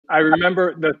I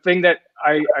remember the thing that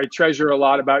I treasure a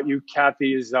lot about you,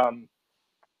 Kathy, is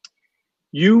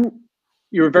you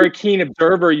were a very keen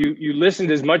observer. You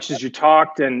listened as much as you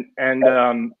talked, and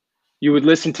you would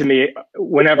listen to me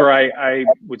whenever I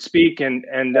would speak,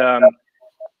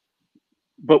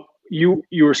 but you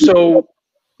were so,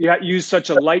 you used such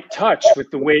a light touch with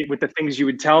the things you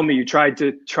would tell me. You tried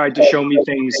to show me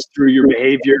things through your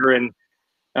behavior, and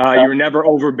you were never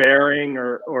overbearing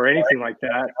or anything like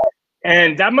that.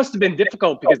 And that must have been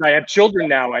difficult because I have children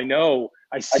now.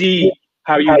 I see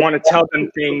how you want to tell them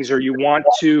things, or you want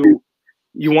to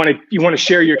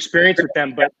share your experience with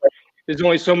them, but there's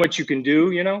only so much you can do,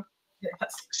 you know?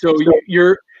 Yes. So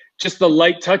you're just the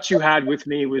light touch you had with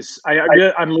me was,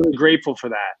 I'm really grateful for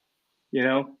that, you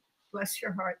know? Bless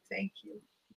your heart. Thank you.